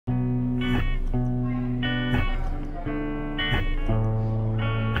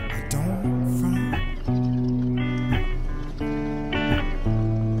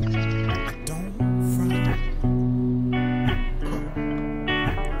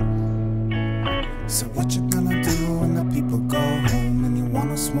So what you gonna do when the people go home and you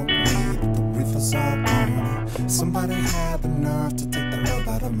wanna smoke weed but the reefer's all gone? Somebody had enough to take the love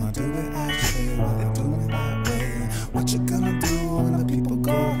out of my doobie ashtray while they do it that way. What you gonna do when the people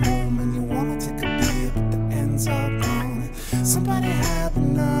go home and you wanna take a beer but the end's all gone? Somebody had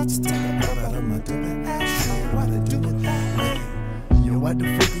enough to take the love out of my doobie ashtray while they do it that way. Yo, what the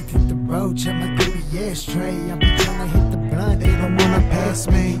fuck you hit the road? Check my doobie ashtray. I be tryna hit the blunt, they don't wanna pass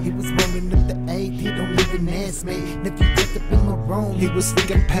me. He was rolling up the 8, he don't even ask me. And if you get up in my room, he was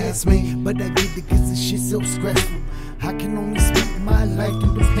sneaking past me. But I get it cause this shit so stressful. I can only speak my life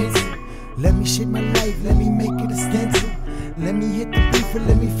through this pencil. Let me shit my life, let me make it a stencil. Let me hit the beef and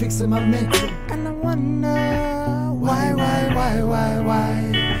let me fix it my mental. And I wonder why?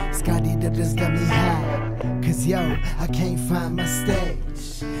 Scotty Dub just got me high. Cause yo, I can't find my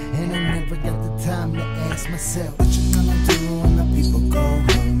stage. And I never got the time to ask myself, what you gonna do when the people go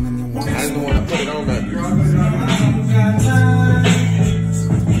home and you wanna I didn't want to put it on that.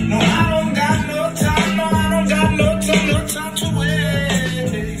 No, I don't got no time. No, I don't got no time to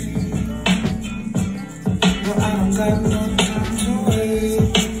wait. No, I don't got no time to wait.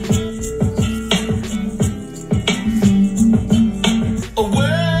 Oh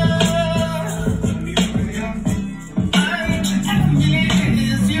well,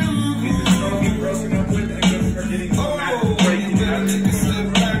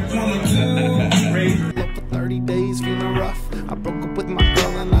 for 30 days feeling rough. I broke up with my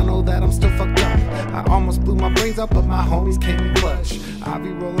girl and I know that I'm still fucked up. I almost blew my brains out, but my homies came in clutch. I be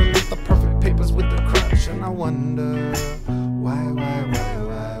rolling up the perfect papers with the crutch, and I wonder why?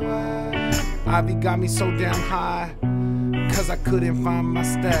 Ivy got me so damn high, cause I couldn't find my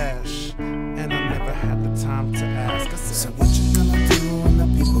stash, and I never had the time to ask. I said, so what you gonna do when the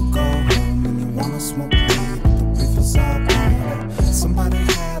people go home and you wanna smoke weed but the reefer's all gone? Somebody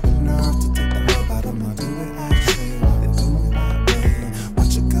had enough to take the love out of my doobie ashtray while they do it that way. What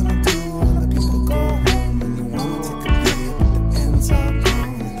you gonna do when the people go home and you wanna take a beer but the end's all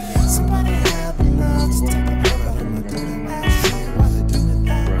gone? Somebody had enough to take the love out of my doobie ashtray while they do it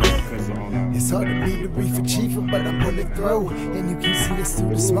that way. it's hard to be the reefer chiefer, but I'm on the throw. And you can see us through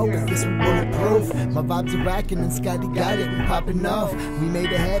the smoke, I guess we're bulletproof. My vibes are rocking and Scotty got it, we popping off. We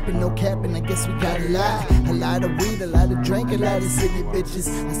made it happen, no capping, I guess we got a lot. A lot of weed, a lot of drink, a lot of city bitches.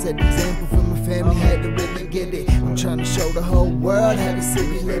 I set the example for my family, had to really get it. I'm trying to show the whole world how the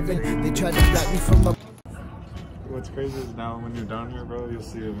city living. They tried to block me from my... What's crazy is now when you're down here, bro, you'll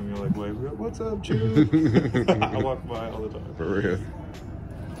see him and you're like, wait, what's up, Chief? I walk by all the time. For real.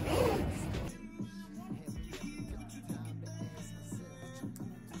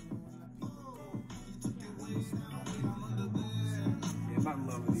 I'm in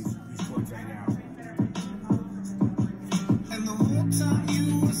love with these boys right now.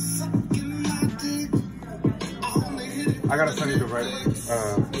 I gotta send you the right,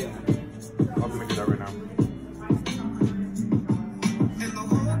 I'll make it that right now.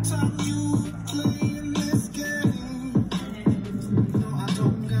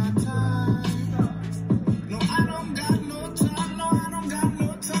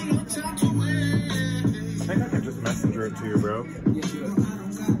 I think I can just messenger it to you, bro.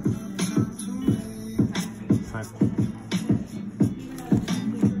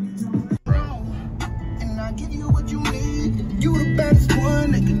 You the baddest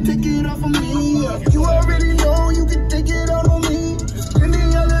one, they can take it off of me. You already know you can take it out on me.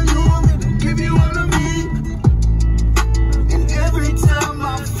 Any other you want me to give you all of me. And every time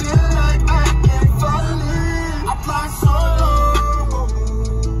I feel like I can't fall in, I fly solo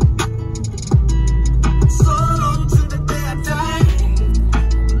to the day I die.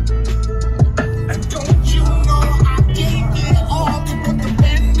 And don't you know I can't get all to what the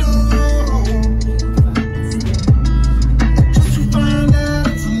band do.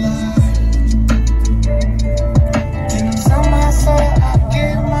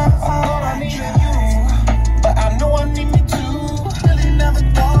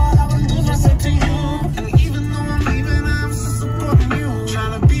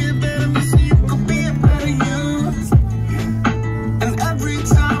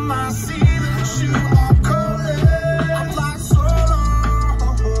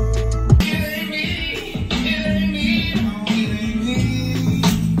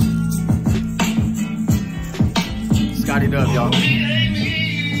 Scotty Dub, y'all.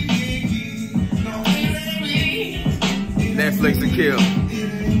 Netflix and kill.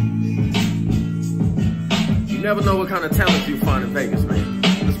 You never know what kind of talent you find in Vegas, man.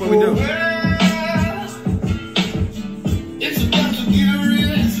 That's what we do.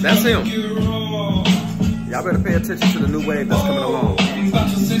 That's him. Y'all better pay attention to the new wave that's coming along.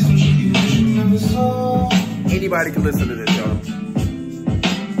 Anybody can listen to this, y'all.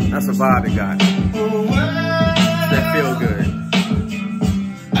 That's a vibe it got. That feel good.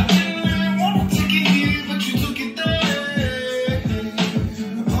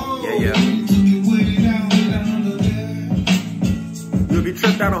 Yeah. You'll be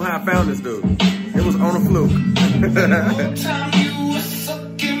tripped out on how I found this dude. It was on a fluke.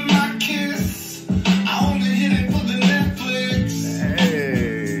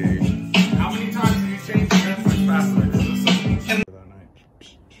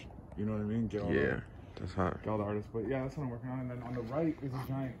 You know what I mean? That's hot. Get all the artists, but yeah, that's what I'm working on. And then on the right is a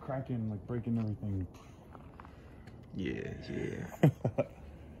giant Kraken, like breaking everything. Yeah.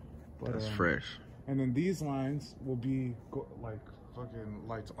 But, That's fresh. And then these lines will be like fucking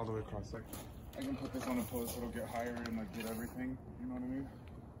lights all the way across. Like I can put this on a post, it'll get higher and like get everything. You know what I mean?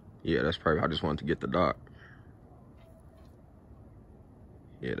 Yeah, that's probably. I just wanted to get the dot.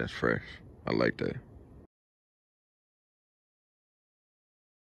 Yeah, that's fresh. I like that.